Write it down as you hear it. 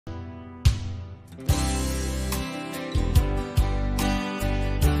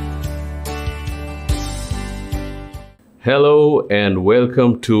Hello and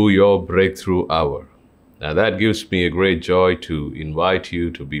welcome to your Breakthrough Hour. Now that gives me a great joy to invite you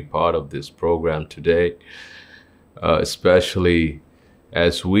to be part of this program today, especially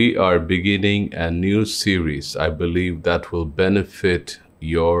as we are beginning a new series. I believe that will benefit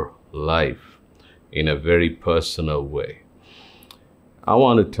your life in a very personal way. I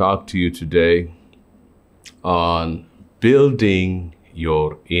want to talk to you today on building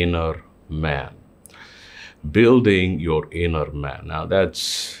your inner man. Building your inner man. Now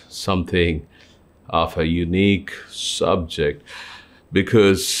that's something of a unique subject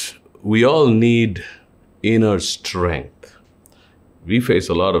because we all need inner strength. We face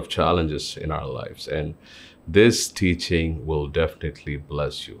a lot of challenges in our lives, and this teaching will definitely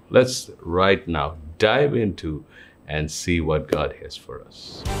bless you. Let's right now dive into and see what God has for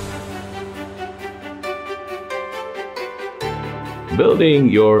us. Building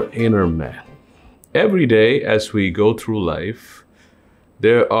your inner man. Every day as we go through life,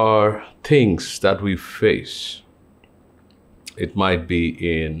 there are things that we face. It might be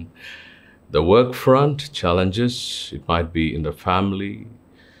in the work front, challenges. It might be in the family,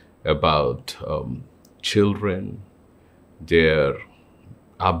 about children, their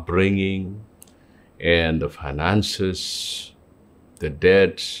upbringing, and the finances, the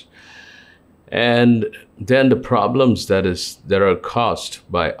debts, and then the problems that are caused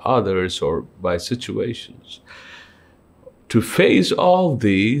by others or by situations. To face all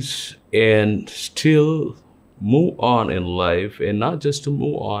these and still move on in life, and not just to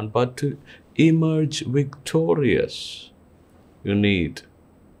move on, but to emerge victorious, you need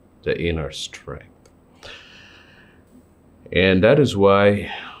the inner strength. And that is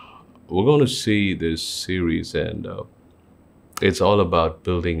why we're going to see this series, and it's all about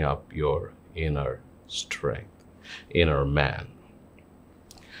building up your inner strength, inner man.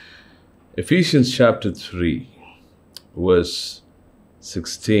 Ephesians chapter 3, verse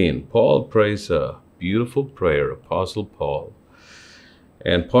 16. Paul prays a beautiful prayer, Apostle Paul.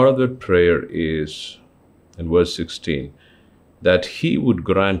 And part of that prayer is in verse 16, that he would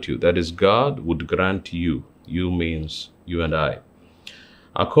grant you, that is, God would grant you, you means you and I,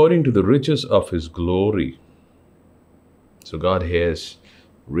 according to the riches of his glory. So God has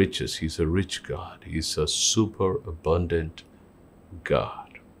riches. He's a rich God. He's a super abundant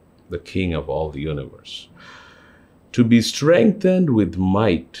God, the King of all the universe. To be strengthened with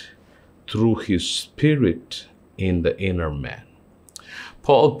might through his Spirit in the inner man.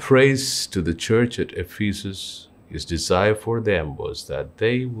 Paul prays to the church at Ephesus. His desire for them was that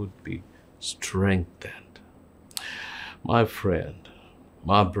they would be strengthened. My friend,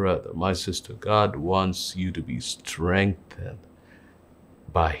 my brother, my sister, God wants you to be strengthened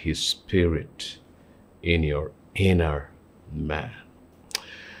by his Spirit in your inner man.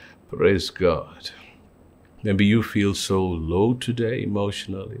 Praise God. Maybe you feel so low today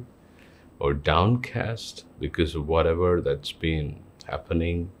emotionally, or downcast because of whatever that's been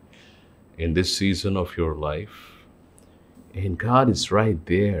happening in this season of your life. And God is right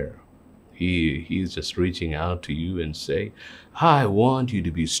there. He's just reaching out to you and say, I want you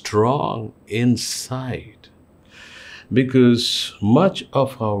to be strong inside. Because much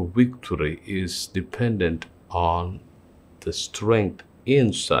of our victory is dependent on the strength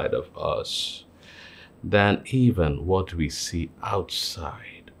inside of us than even what we see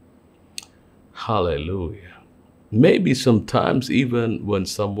outside. Hallelujah. Maybe sometimes even when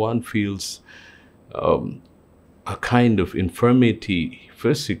someone feels a kind of infirmity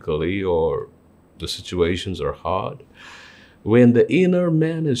physically, or the situations are hard, when the inner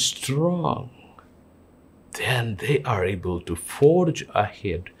man is strong, then they are able to forge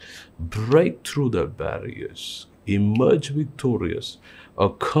ahead, break through the barriers, emerge victorious,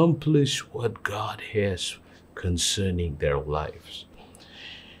 accomplish what God has concerning their lives.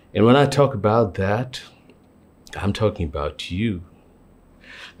 And when I talk about that, I'm talking about you.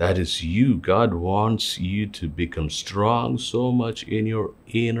 That is you. God wants you to become strong so much in your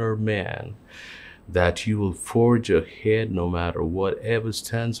inner man that you will forge ahead no matter whatever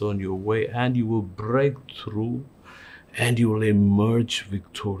stands on your way, and you will break through and you will emerge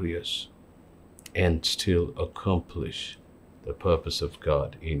victorious and still accomplish the purpose of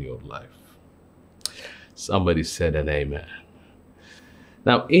God in your life. Somebody said an amen.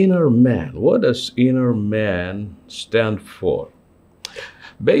 Now, inner man, what does inner man stand for?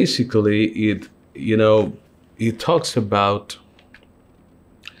 Basically, it talks about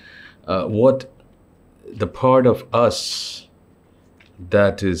what the part of us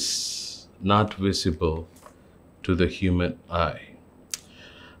that is not visible to the human eye.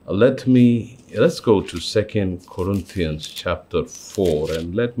 Let's go to 2 Corinthians chapter 4,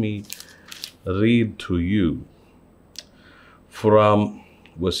 and let me read to you from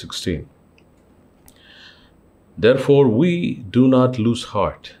verse 16. Therefore, we do not lose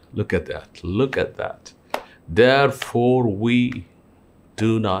heart. Look at that. Look at that. Therefore, we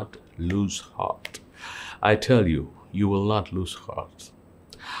do not lose heart. I tell you, you will not lose heart.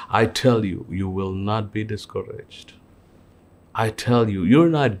 I tell you, you will not be discouraged. I tell you, you're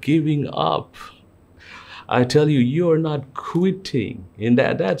not giving up. I tell you, you're not quitting. And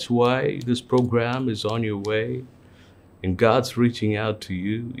that's why this program is on your way. And God's reaching out to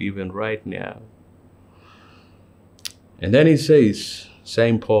you even right now. And then he says,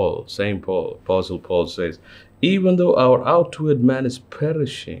 Apostle Paul says, even though our outward man is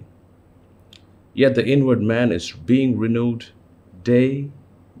perishing, yet the inward man is being renewed day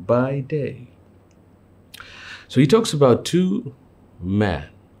by day. So he talks about two men.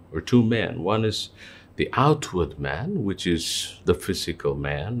 One is the outward man, which is the physical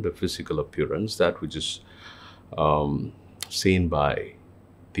man, the physical appearance, that which is seen by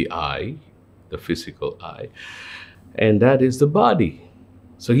the eye, the physical eye. And that is the body.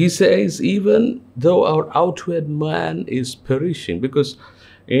 So he says, even though our outward man is perishing, because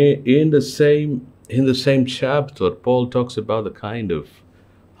in the same chapter, Paul talks about the kind of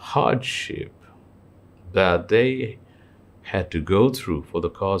hardship that they had to go through for the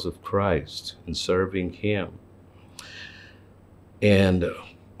cause of Christ and serving him. And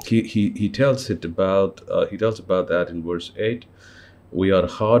he tells about that in verse 8. We are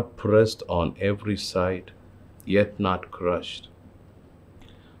hard pressed on every side, yet not crushed.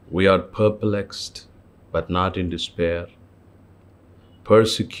 We are perplexed, but not in despair.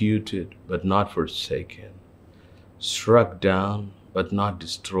 Persecuted, but not forsaken. Struck down, but not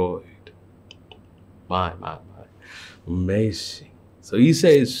destroyed. My. Amazing. So he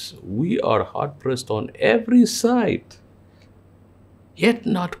says, we are hard pressed on every side, yet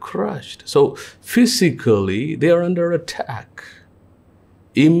not crushed. So physically, they are under attack.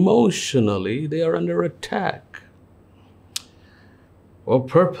 Emotionally, they are under attack. Or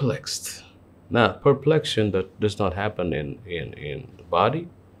perplexed. Now, perplexion that does not happen in the body.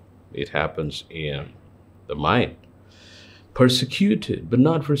 It happens in the mind. Persecuted, but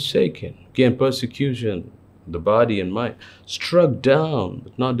not forsaken. Again, persecution, the body and mind. Struck down,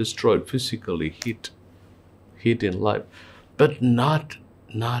 but not destroyed. Physically hit in life, but not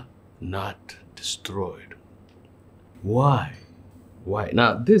destroyed. Why?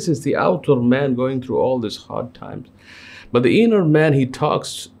 Now, this is the outer man going through all these hard times. But the inner man, he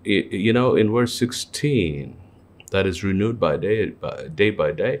talks, in verse 16, that is renewed day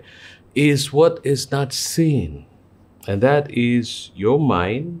by day, is what is not seen. And that is your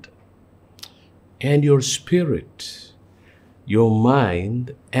mind and your spirit. Your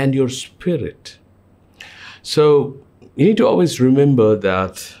mind and your spirit. So you need to always remember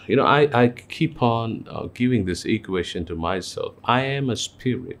that, I keep on giving this equation to myself. I am a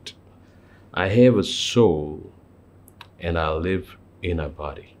spirit. I have a soul. And I live in a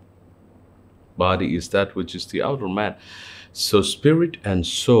body. Body is that which is the outer man. So spirit and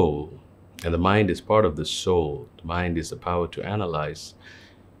soul, and the mind is part of the soul. The mind is the power to analyze.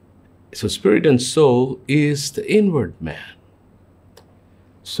 So spirit and soul is the inward man.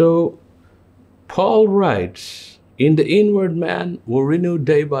 So Paul writes, in the inward man, we're renewed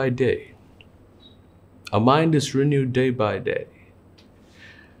day by day. Our mind is renewed day by day.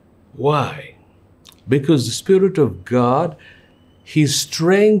 Why? Because the Spirit of God, he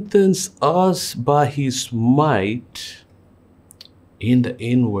strengthens us by his might in the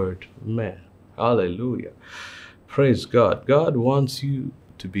inward man. Hallelujah. Praise God. God wants you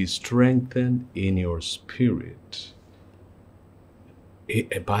to be strengthened in your spirit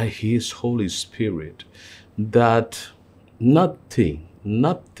by his Holy Spirit, that nothing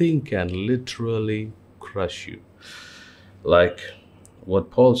can literally crush you. Like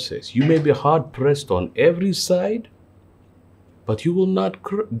what Paul says, you may be hard pressed on every side, but you will not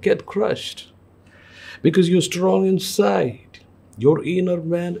get crushed because you're strong inside. Your inner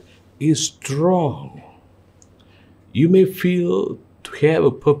man is strong. You may feel to have a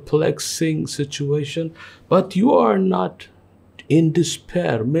perplexing situation, but you are not in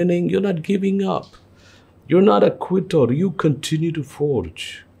despair, meaning you're not giving up. You're not a quitter. You continue to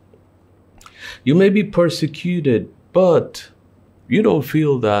forge. You may be persecuted, but you don't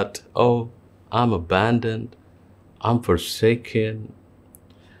feel that, oh, I'm abandoned, I'm forsaken,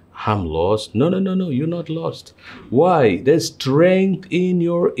 I'm lost. No, you're not lost. Why? There's strength in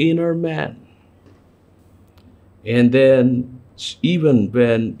your inner man. And then even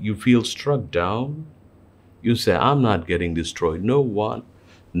when you feel struck down, you say, I'm not getting destroyed. No one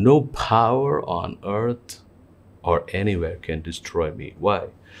No power on earth or anywhere can destroy me. Why?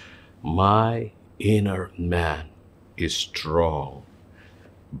 My inner man is strong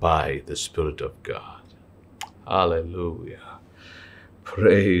by the Spirit of God. Hallelujah.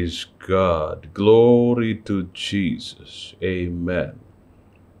 Praise God. Glory to Jesus. Amen.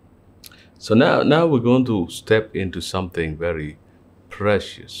 So now we're going to step into something very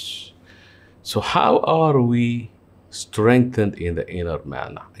precious. So how are we strengthened in the inner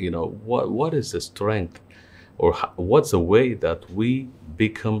man? What is the strength, or what's the way that we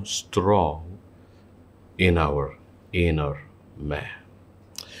become strong in our inner man?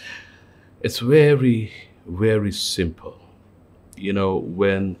 It's very, very simple.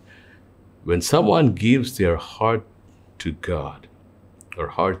 When someone gives their heart to God or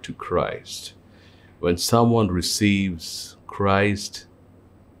heart to Christ, when someone receives Christ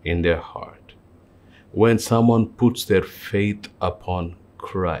in their heart, when someone puts their faith upon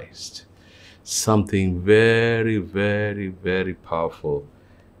Christ, something very, very, very powerful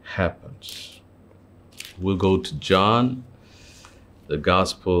happens. We'll go to John, the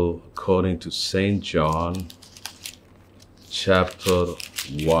Gospel according to St. John, chapter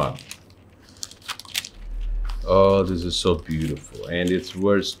 1. Oh, this is so beautiful. And it's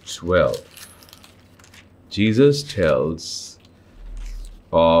verse 12. Jesus tells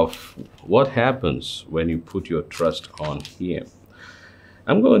of what happens when you put your trust on him.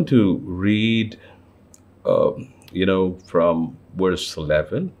 I'm going to read, from verse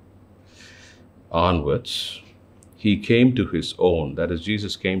 11 onwards. He came to his own, that is,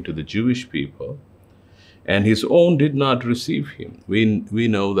 Jesus came to the Jewish people, and his own did not receive him. We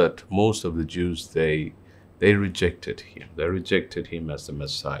know that most of the Jews, they rejected him. They rejected him as the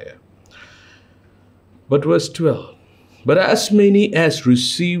Messiah. But verse 12, but as many as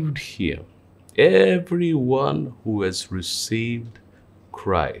received him, everyone who has received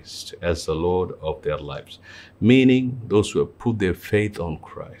Christ as the Lord of their lives, meaning those who have put their faith on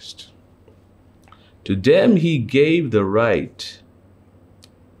Christ, to them he gave the right.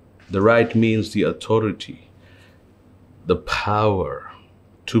 The right means the authority, the power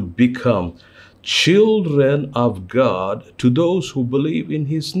to become children of God to those who believe in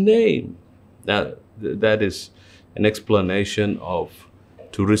his name. Now, that is an explanation of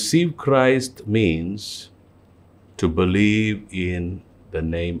to receive Christ means to believe in the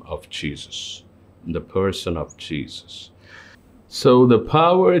name of Jesus, in the person of Jesus. So the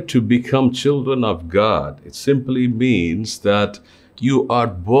power to become children of God, it simply means that you are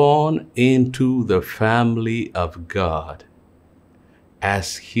born into the family of God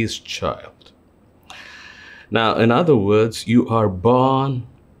as his child. Now, in other words, you are born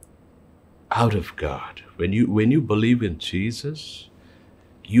out of God. When you believe in Jesus,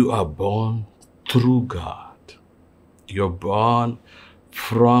 you are born through God. You're born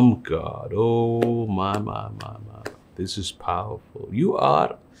from God. Oh, my. This is powerful.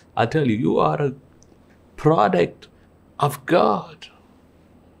 I tell you, you are a product of God.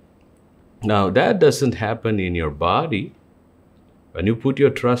 Now, that doesn't happen in your body. When you put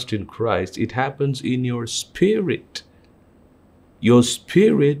your trust in Christ, it happens in your spirit. Your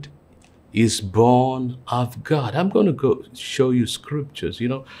spirit is born of God. I'm going to go show you scriptures.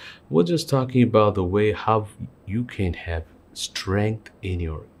 We're just talking about the way how you can have strength in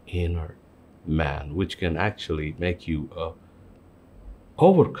your inner man, which can actually make you a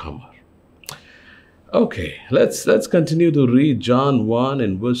overcomer. Okay, let's continue to read John 1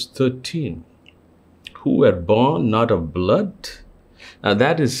 and verse 13. Who were born not of blood. Now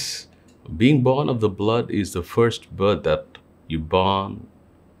that is, being born of the blood is the first birth that you born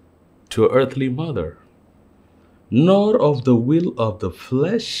to an earthly mother. Nor of the will of the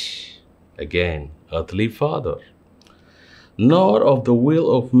flesh, again, earthly father. Nor of the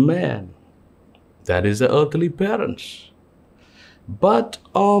will of man, that is the earthly parents, but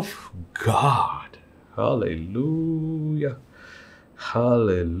of God. Hallelujah.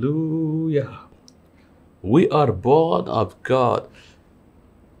 Hallelujah. We are born of God.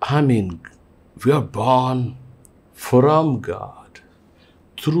 We are born from God,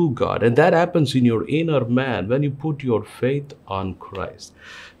 through God. And that happens in your inner man when you put your faith on Christ.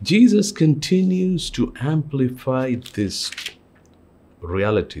 Jesus continues to amplify this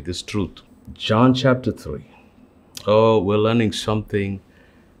reality, this truth. John chapter 3. Oh, we're learning something.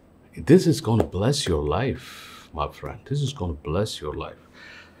 This is going to bless your life, my friend. This is going to bless your life.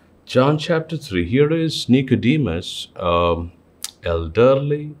 John chapter 3. Here is Nicodemus,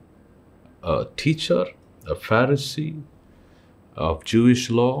 elderly, teacher, a Pharisee of Jewish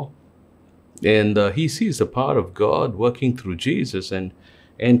law. And he sees the power of God working through Jesus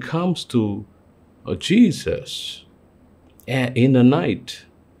and comes to Jesus in the night.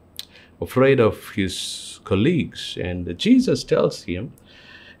 afraid of his colleagues. And Jesus tells him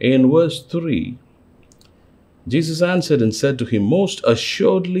in verse 3, Jesus answered and said to him, most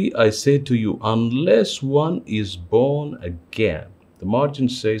assuredly I say to you, unless one is born again. The margin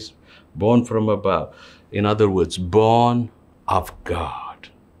says, born from above. In other words, born of God.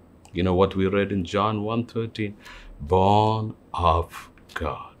 You know what we read in John 1:13? Born of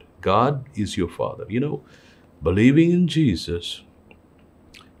God. God is your Father. You know, believing in Jesus,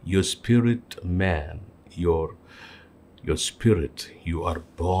 your spirit man, your spirit, you are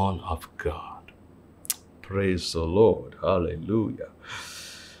born of God. Praise the Lord. Hallelujah.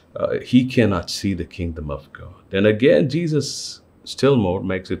 He cannot see the kingdom of God. And again, Jesus still more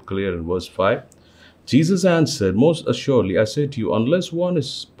makes it clear in verse 5. Jesus answered, most assuredly, I say to you, unless one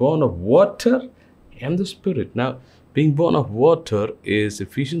is born of water and the Spirit. Now, being born of water is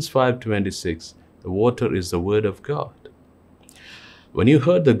Ephesians 5:26. The water is the word of God. When you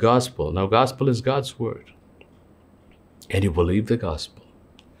heard the gospel, now gospel is God's word, and you believe the gospel,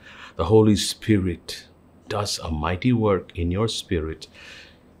 the Holy Spirit does a mighty work in your spirit.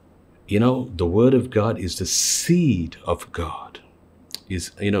 You know, the word of God is the seed of God.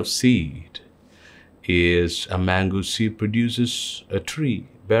 Seed is a mango seed produces a tree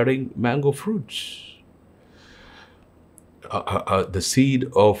bearing mango fruits. The seed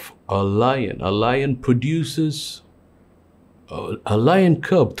of a lion produces a lion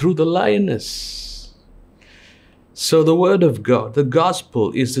cub through the lioness. So the word of God, the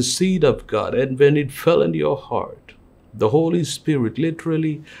gospel, is the seed of God. And when it fell into your heart, the Holy Spirit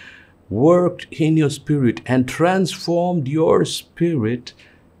literally worked in your spirit and transformed your spirit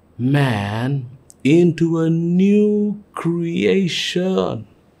man into a new creation.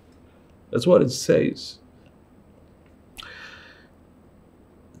 That's what it says.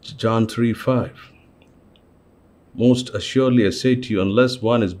 John 3:5. Most assuredly I say to you, unless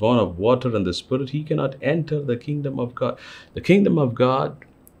one is born of water and the Spirit, he cannot enter the kingdom of God. The kingdom of God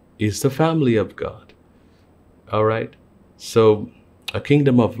is the family of God. All right? So a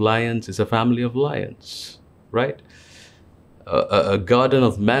kingdom of lions is a family of lions, right? A garden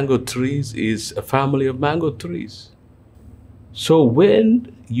of mango trees is a family of mango trees. So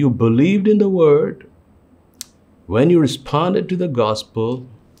when you believed in the word, when you responded to the gospel,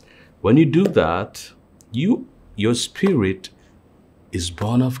 when you do that, your spirit is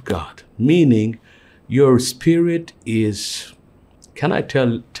born of God, meaning your spirit is, can I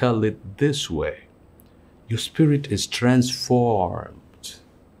tell it this way? Your spirit is transformed.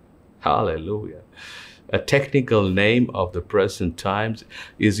 Hallelujah. A technical name of the present times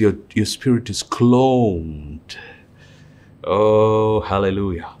is your spirit is cloned. Oh,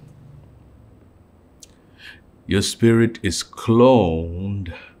 hallelujah. Your spirit is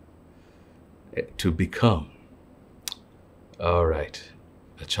cloned to become, all right,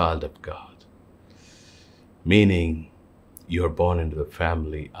 a child of God. Meaning you're born into the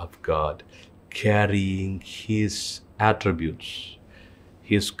family of God, carrying his attributes,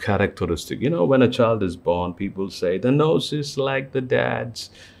 his characteristic. You know, when a child is born, people say the nose is like the dad's,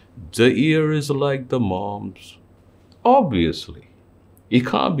 the ear is like the mom's. Obviously, it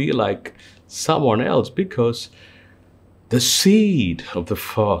can't be like someone else because the seed of the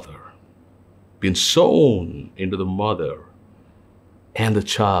father been sown into the mother and the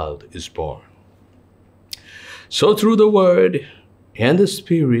child is born. So through the word and the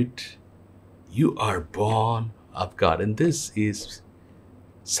spirit, you are born of God. And this is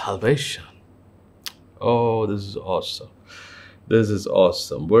salvation. Oh, this is awesome. This is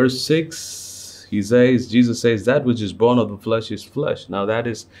awesome. Verse 6, Jesus says, that which is born of the flesh is flesh. Now that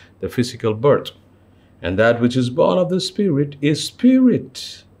is the physical birth. And that which is born of the spirit is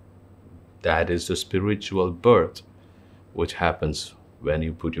spirit. That is the spiritual birth, which happens when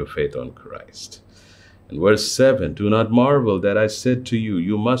you put your faith on Christ. And verse 7, do not marvel that I said to you,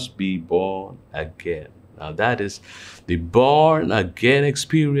 you must be born again. Now that is the born again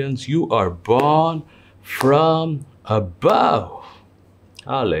experience. You are born from above.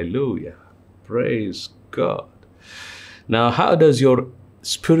 Hallelujah. Praise God. Now, how does your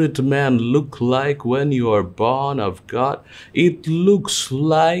spirit man look like when you are born of God? It looks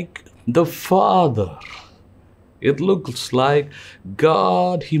like the Father. It looks like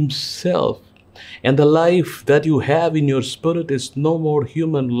God himself. And the life that you have in your spirit is no more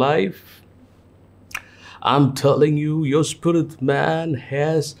human life. I'm telling you, your spirit man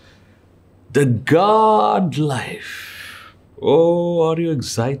has the God life. Oh, are you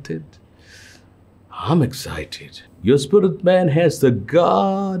excited? I'm excited. Your spirit man has the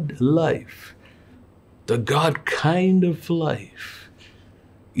God life, the God kind of life.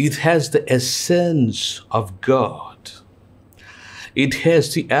 It has the essence of God. It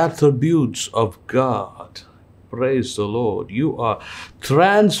has the attributes of God. Praise the Lord. You are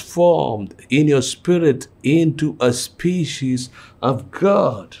transformed in your spirit into a species of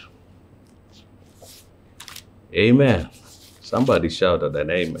God. Amen. Somebody shouted an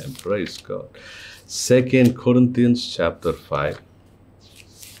amen. Praise God. 2 Corinthians chapter 5.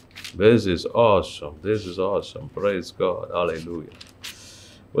 This is awesome. This is awesome. Praise God. Hallelujah.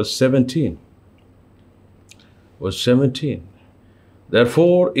 Verse 17. Verse 17.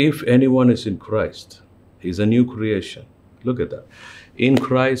 Therefore, if anyone is in Christ, he is a new creation. Look at that. In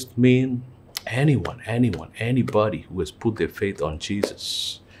Christ mean anyone, anybody who has put their faith on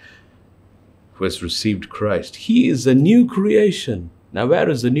Jesus, who has received Christ. He is a new creation. Now, where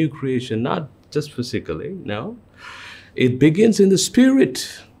is the new creation? Not just physically, no. It begins in the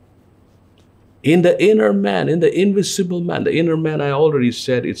spirit, in the inner man, in the invisible man. The inner man, I already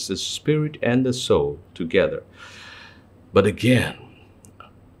said, it's the spirit and the soul together. But again,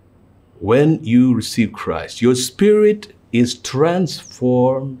 when you receive Christ, your spirit is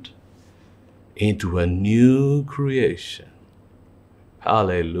transformed into a new creation.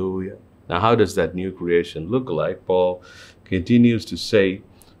 Hallelujah. Now, how does that new creation look like? Paul continues to say,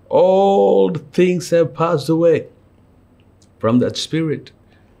 old things have passed away from that spirit.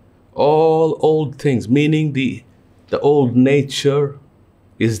 All old things, meaning the old nature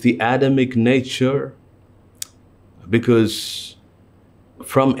is the Adamic nature, because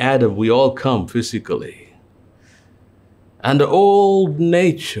from Adam we all come physically. And the old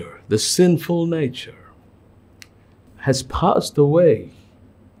nature, the sinful nature, has passed away.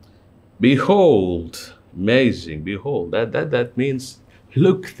 Behold, amazing, behold. That means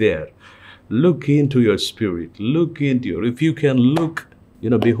look there. Look into your spirit. Look into your, if you can look,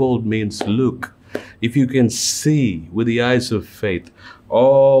 behold means look. If you can see with the eyes of faith,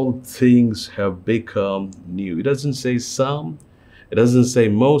 all things have become new. It doesn't say some. It doesn't say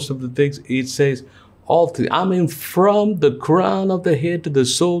most of the things. It says all things. I mean, from the crown of the head to the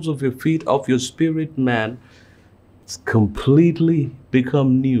soles of your feet, of your spirit man, it's completely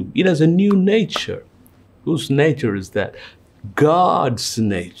become new. It has a new nature. Whose nature is that? God's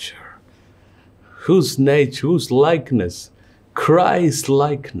nature. Whose nature? Whose likeness? Christ's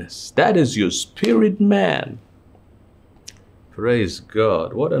likeness. That is your spirit man. Praise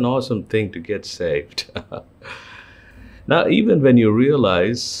God. What an awesome thing to get saved. Now, even when you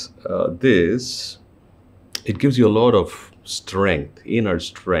realize this, it gives you a lot of strength, inner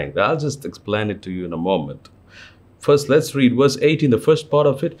strength. I'll just explain it to you in a moment. First, let's read verse 18, the first part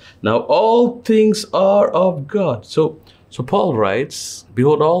of it. Now, all things are of God. So Paul writes,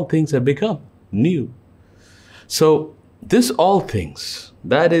 behold, all things have become new. So this all things,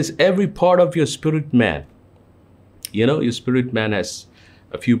 that is every part of your spirit man. Your spirit man has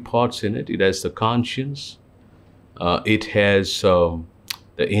a few parts in it. It has the conscience. It has the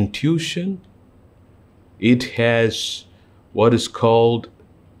intuition. It has what is called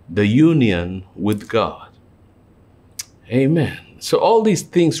the union with God. Amen. So all these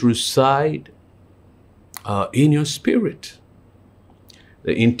things reside in your spirit.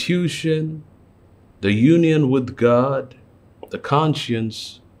 The intuition, the union with God, the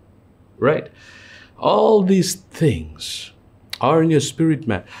conscience, right? All these things are in your spirit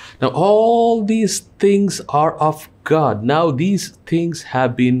man. Now, all these things are of God. Now, these things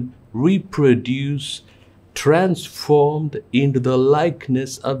have been reproduced, transformed into the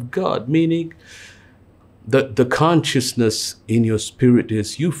likeness of God, meaning the consciousness in your spirit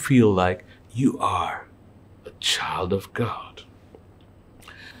is you feel like you are a child of God.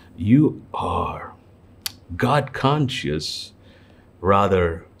 You are God conscious,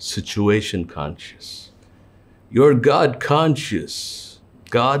 rather situation conscious. You're God conscious.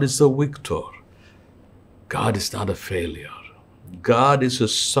 God is a victor. God is not a failure. God is a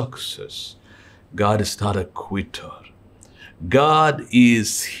success. God is not a quitter. God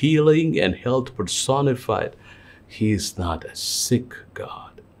is healing and health personified. He is not a sick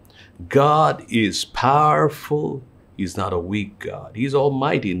God. God is powerful. He's not a weak God. He's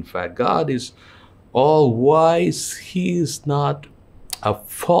almighty, in fact. God is all wise. He is not a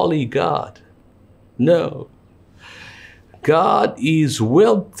folly God. No. God is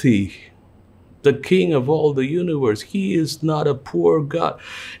wealthy, the King of all the universe. He is not a poor God.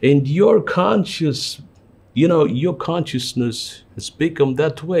 And your conscious, your consciousness has become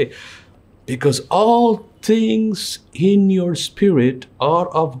that way because all things in your spirit are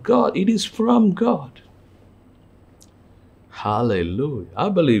of God. It is from God. Hallelujah. I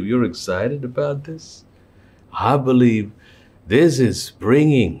believe you're excited about this. I believe this is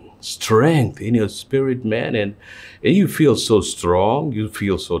bringing strength in your spirit, man. And you feel so strong. You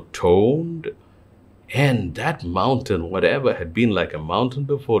feel so toned. And that mountain, whatever had been like a mountain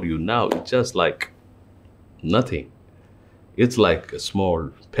before you, now it's just like nothing. It's like a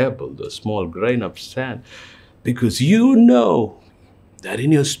small pebble, a small grain of sand, because you know that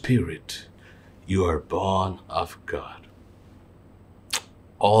in your spirit you are born of God.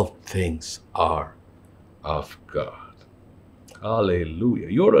 All things are of God. Hallelujah.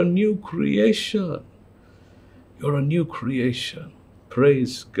 You're a new creation. You're a new creation.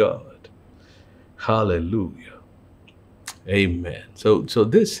 Praise God. Hallelujah. Amen. So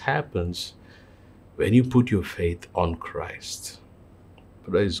this happens when you put your faith on Christ.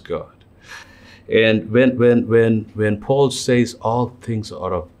 Praise God. And when Paul says all things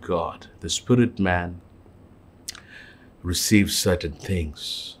are of God, the spirit man receives certain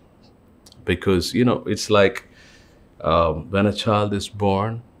things. Because, it's like when a child is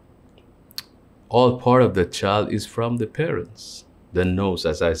born, all part of the child is from the parents. The nose,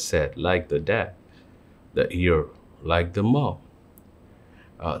 as I said, like the dad. The ear, like the mom.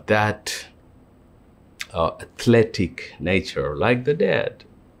 That athletic nature, like the dad.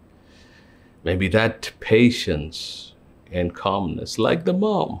 Maybe that patience and calmness, like the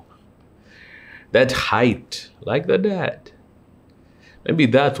mom. That height, like the dad. Maybe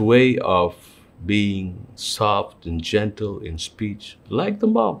that way of being soft and gentle in speech, like the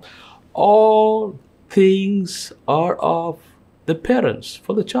mom. All things are of the parents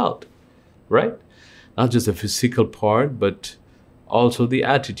for the child, right? Not just the physical part, but also the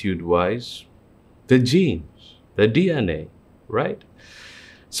attitude-wise, the genes, the DNA, right?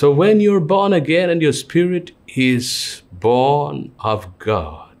 So when you're born again and your spirit is born of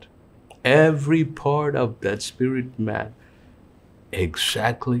God, every part of that spirit man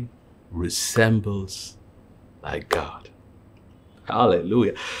exactly resembles like God.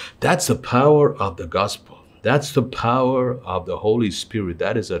 Hallelujah. That's the power of the gospel. That's the power of the Holy Spirit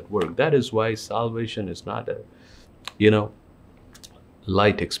that is at work. That is why salvation is not a,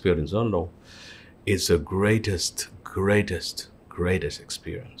 light experience. No. It's the greatest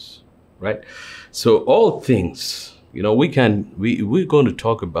experience, right? So all things, we're going to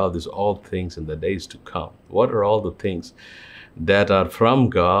talk about this all things in the days to come. What are all the things that are from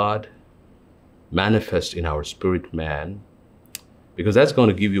God manifest in our spirit man? Because that's going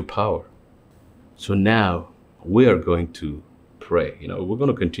to give you power. So now we are going to pray. We're going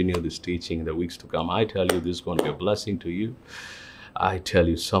to continue this teaching in the weeks to come. I tell you, this is going to be a blessing to you. I tell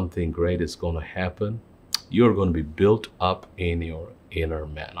you, something great is going to happen. You're going to be built up in your inner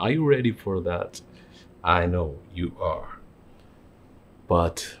man. Are you ready for that? I know you are.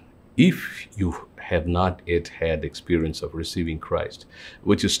 But if you have not yet had the experience of receiving Christ,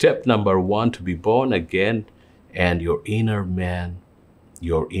 which is step number 1, to be born again, and your inner man,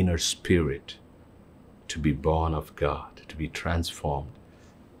 your inner spirit, to be born of God, to be transformed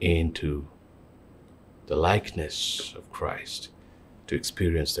into the likeness of Christ, to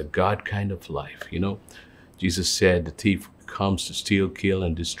experience the God kind of life. Jesus said, the thief comes to steal, kill,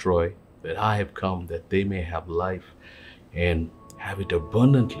 and destroy, but I have come that they may have life and have it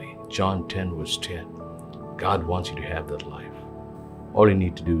abundantly. John 10 verse 10. God wants you to have that life. All you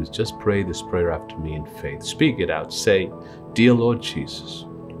need to do is just pray this prayer after me in faith. Speak it out. Say, dear Lord Jesus,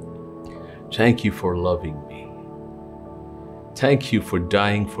 thank you for loving me. Thank you for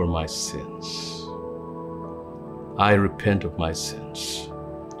dying for my sins. I repent of my sins.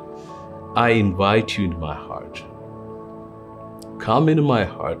 I invite you into my heart. Come into my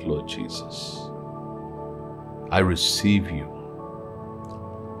heart, Lord Jesus. I receive you.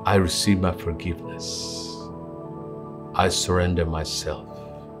 I receive my forgiveness. I surrender myself.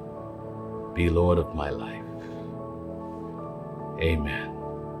 Be Lord of my life. Amen.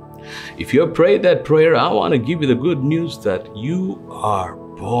 If you have prayed that prayer, I want to give you the good news that you are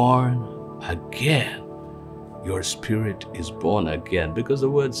born again. Your spirit is born again, because the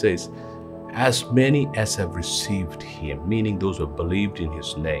word says, as many as have received him, meaning those who have believed in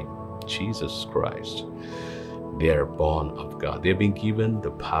his name, Jesus Christ, they are born of God. They've been given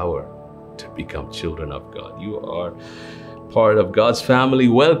the power to become children of God. You are part of God's family.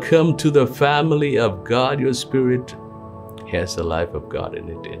 Welcome to the family of God. Your spirit has the life of God in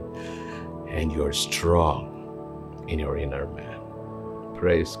it, and you're strong in your inner man.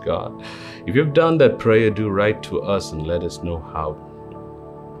 Praise God. If you've done that prayer, do write to us and let us know how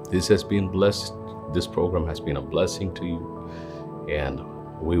this has been blessed. This program has been a blessing to you, and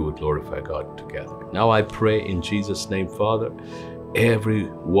we would glorify God together. Now I pray in Jesus' name, Father,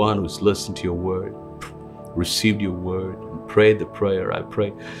 everyone who's listened to your word, received your word, and prayed the prayer, I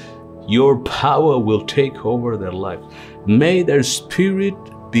pray your power will take over their life. May their spirit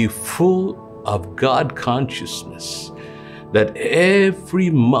be full of God consciousness, that every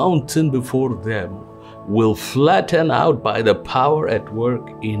mountain before them will flatten out by the power at work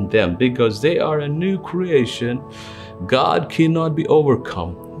in them, because they are a new creation. God cannot be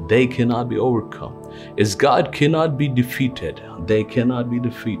overcome. They cannot be overcome. As God cannot be defeated, they cannot be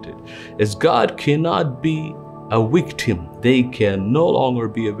defeated. As God cannot be a victim, they can no longer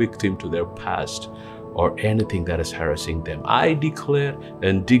be a victim to their past or anything that is harassing them. I declare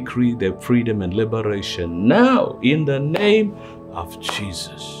and decree their freedom and liberation now in the name of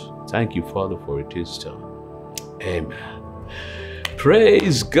Jesus. Thank you, Father, for it is done. Amen.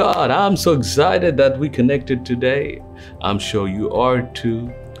 Praise God. I'm so excited that we connected today. I'm sure you are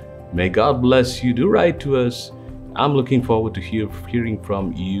too. May God bless you. Do write to us. I'm looking forward to hearing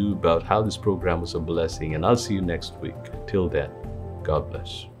from you about how this program was a blessing. And I'll see you next week. Till then, God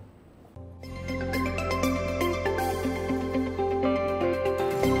bless.